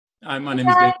Hi, my name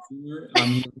is Diemer. I'm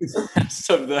here with the rest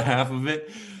of the half of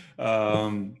it.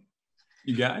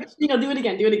 You guys? Do it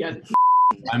again. Do it again.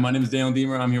 Hi, my name is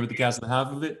Diemer. I'm here with the cast of the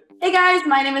half of it. Hey guys,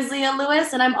 my name is Leah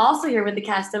Lewis, and I'm also here with the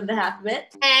cast of the half of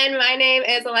it. And my name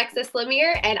is Alexxis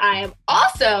Lemire, and I am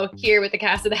also here with the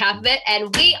cast of the half of it,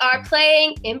 and we are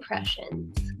playing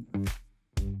impressions.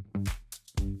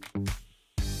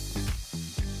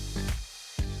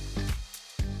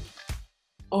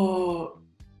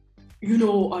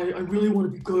 I really want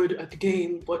to be good at the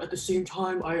game, but at the same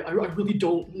time, I really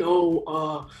don't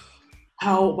know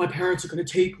how my parents are going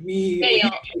to take me.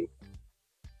 Daniel.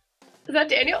 Is that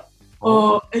Daniel?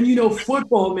 And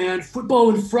football, man. Football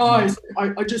and fries.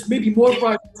 I just maybe more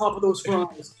fries on top of those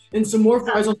fries. And some more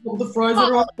fries on top of the fries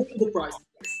that are on top of the fries.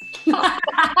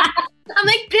 I'm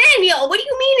like, Daniel, what do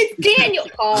you mean it's Daniel?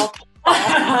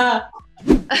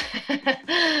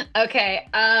 Okay.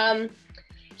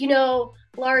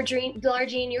 Laura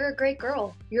Jean, you're a great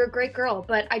girl. You're a great girl,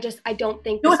 but I don't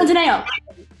think No, it's Daniel.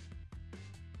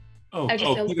 I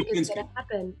just don't think it's gonna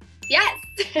happen. Yes.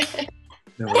 Dang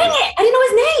it! I didn't know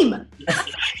his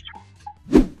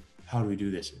name! How do we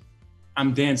do this?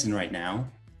 I'm dancing right now,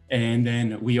 and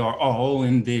then we are all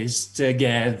in this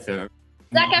together.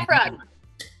 Zac Efron.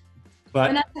 But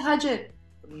Vanessa Hudgens.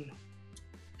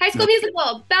 High School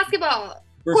Musical. Basketball.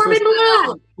 Corbin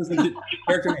Blue.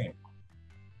 Character name.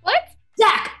 What?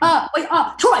 Zach.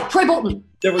 Troy Bolton.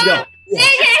 There we go. Dang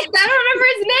it! I don't remember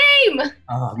his name.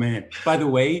 Oh man. By the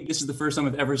way, this is the first time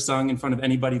I've ever sung in front of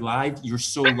anybody live. You're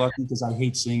so lucky because I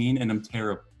hate singing and I'm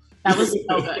terrible. That was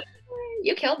so good.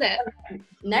 You killed it.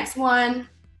 Next one.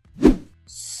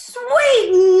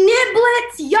 Sweet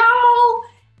niblets, y'all.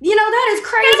 That is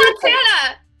crazy.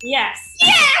 Montana. Yes.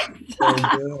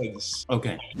 Yes.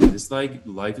 Okay. This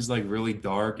life is really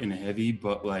dark and heavy,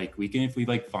 but if we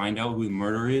find out who the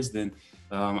murderer is, then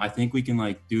I think we can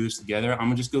do this together. I'm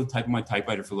gonna just go type on my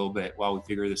typewriter for a little bit while we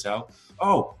figure this out.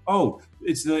 Oh,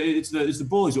 it's the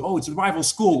bullies. Oh, it's the rival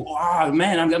school. Oh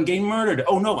man, I'm getting murdered.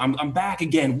 Oh no, I'm back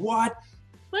again. What?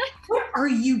 What are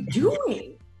you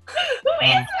doing? Who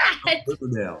is that?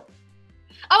 Riverdale.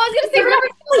 Oh, I was gonna say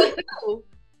Riverdale.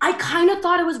 I kind of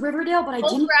thought it was Riverdale, but I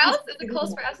didn't. Sprouse? Is it Cole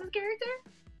Sprouse's character?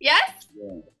 Yes?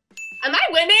 Yeah. Am I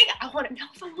winning? I want to know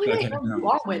if I'm winning. You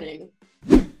are winning.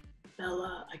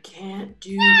 Bella, I can't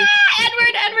do this.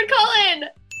 Edward Cullen!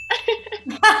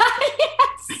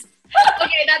 Yes!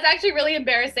 Okay, that's actually really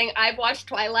embarrassing. I've watched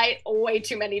Twilight way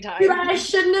too many times. Dude, I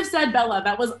shouldn't have said Bella.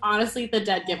 That was honestly the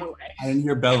dead giveaway. I didn't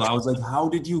hear Bella. I was like, how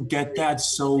did you get that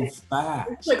so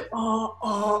fast? It's like,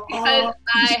 Because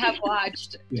I have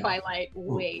watched Twilight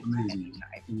way too many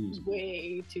times. Amazing.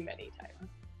 Way too many times.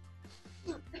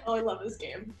 Oh, I love this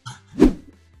game.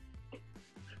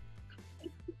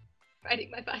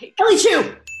 Riding my bike. Ellie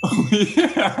Chu! Oh,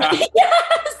 yeah.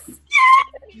 Yes!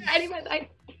 Riding my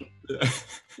bike.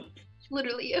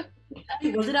 Literally you.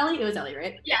 Was it Ellie? It was Ellie,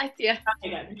 right? Yes, yeah.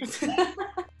 Okay,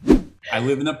 good. I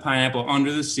live in a pineapple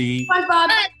under the sea.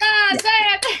 SpongeBob.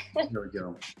 There we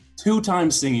go. 2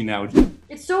 times singing now.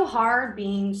 It's so hard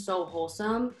being so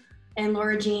wholesome. And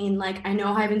Laura Jean, I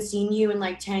know I haven't seen you in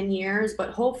 10 years,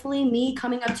 but hopefully me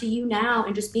coming up to you now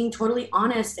and just being totally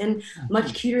honest and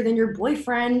much cuter than your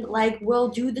boyfriend, will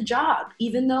do the job,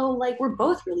 even though we're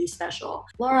both really special.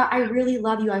 Laura, I really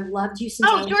love you. I've loved you since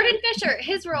Jordan Fisher,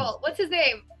 his role. What's his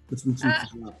name? What's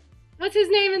his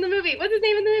name in the movie?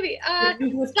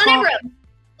 John Abrams.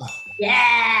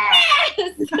 Yes!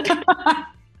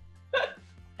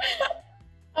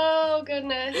 Oh,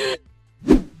 goodness.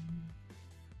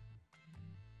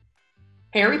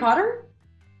 Harry Potter?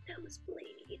 That was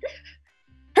Blade.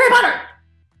 Harry Potter!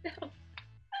 No.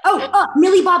 Oh,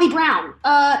 Millie Bobby Brown.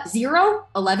 0,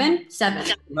 11,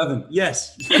 7. 11,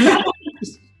 yes. Yeah,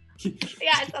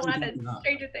 it's 11.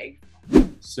 Stranger Things.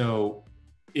 So,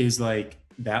 is that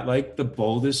the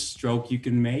boldest stroke you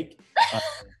can make?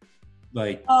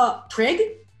 Trig?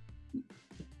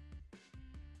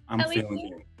 I'm Ellie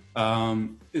feeling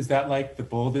it. Is that the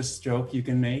boldest stroke you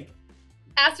can make?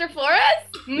 Aster Flores?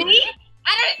 Me?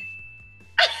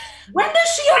 When does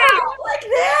she ever go like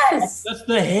this? That's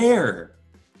the hair.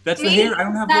 That's the hair. I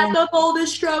don't have That's the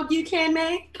boldest stroke you can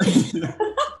make.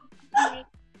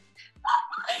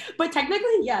 But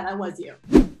technically, yeah, that was you.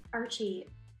 Archie,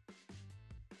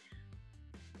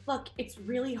 look, it's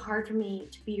really hard for me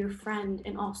to be your friend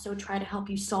and also try to help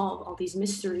you solve all these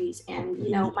mysteries. And,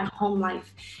 my home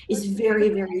life is very,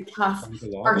 very tough.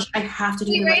 Archie, I have to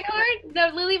do Lily Reinhardt?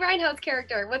 The Lily Reinhardt's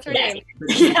character. What's her name?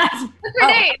 Yes. What's her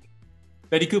name?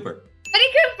 Betty Cooper. Betty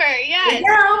Cooper, yes.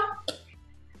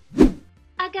 Yeah.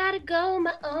 I gotta go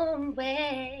my own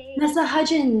way. Vanessa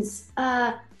Hudgens.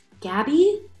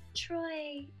 Gabby?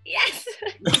 Troy. Yes.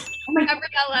 Oh my God.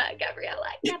 Gabriella.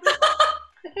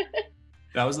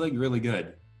 That was like really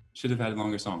good. Should have had a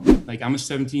longer song. Like I'm a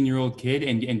 17-year-old kid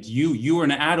and you are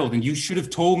an adult and you should have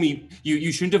told me,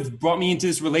 you shouldn't have brought me into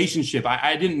this relationship.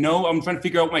 I didn't know. I'm trying to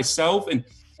figure out myself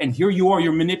and here you are,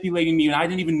 you're manipulating me and I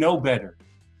didn't even know better.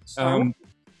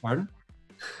 Pardon?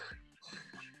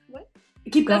 What?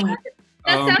 Keep going.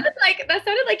 That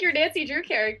sounded like your Nancy Drew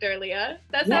character, Leah.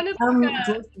 That sounded like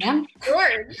George Pan?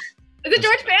 George. Is it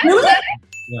George Pan? Really?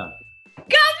 Yeah.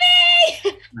 Got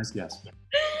me! Nice guess.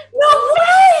 No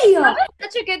way! That was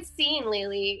such a good scene,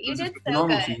 Lily. You did so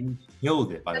good. You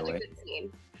killed it, by the way. Such a good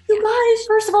scene. You guys,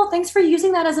 first of all, thanks for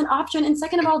using that as an option. And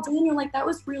second of all, Daniel, like that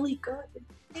was really good.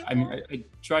 I mean, I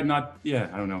tried not, I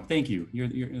don't know. Thank you.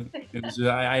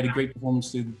 I had a great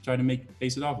performance to try to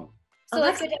base it off of. So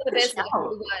let's get into the business.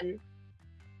 Who won?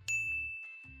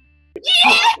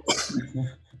 Yeah!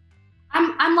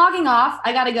 I'm logging off.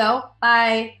 I gotta go.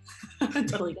 Bye.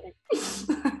 Totally kidding.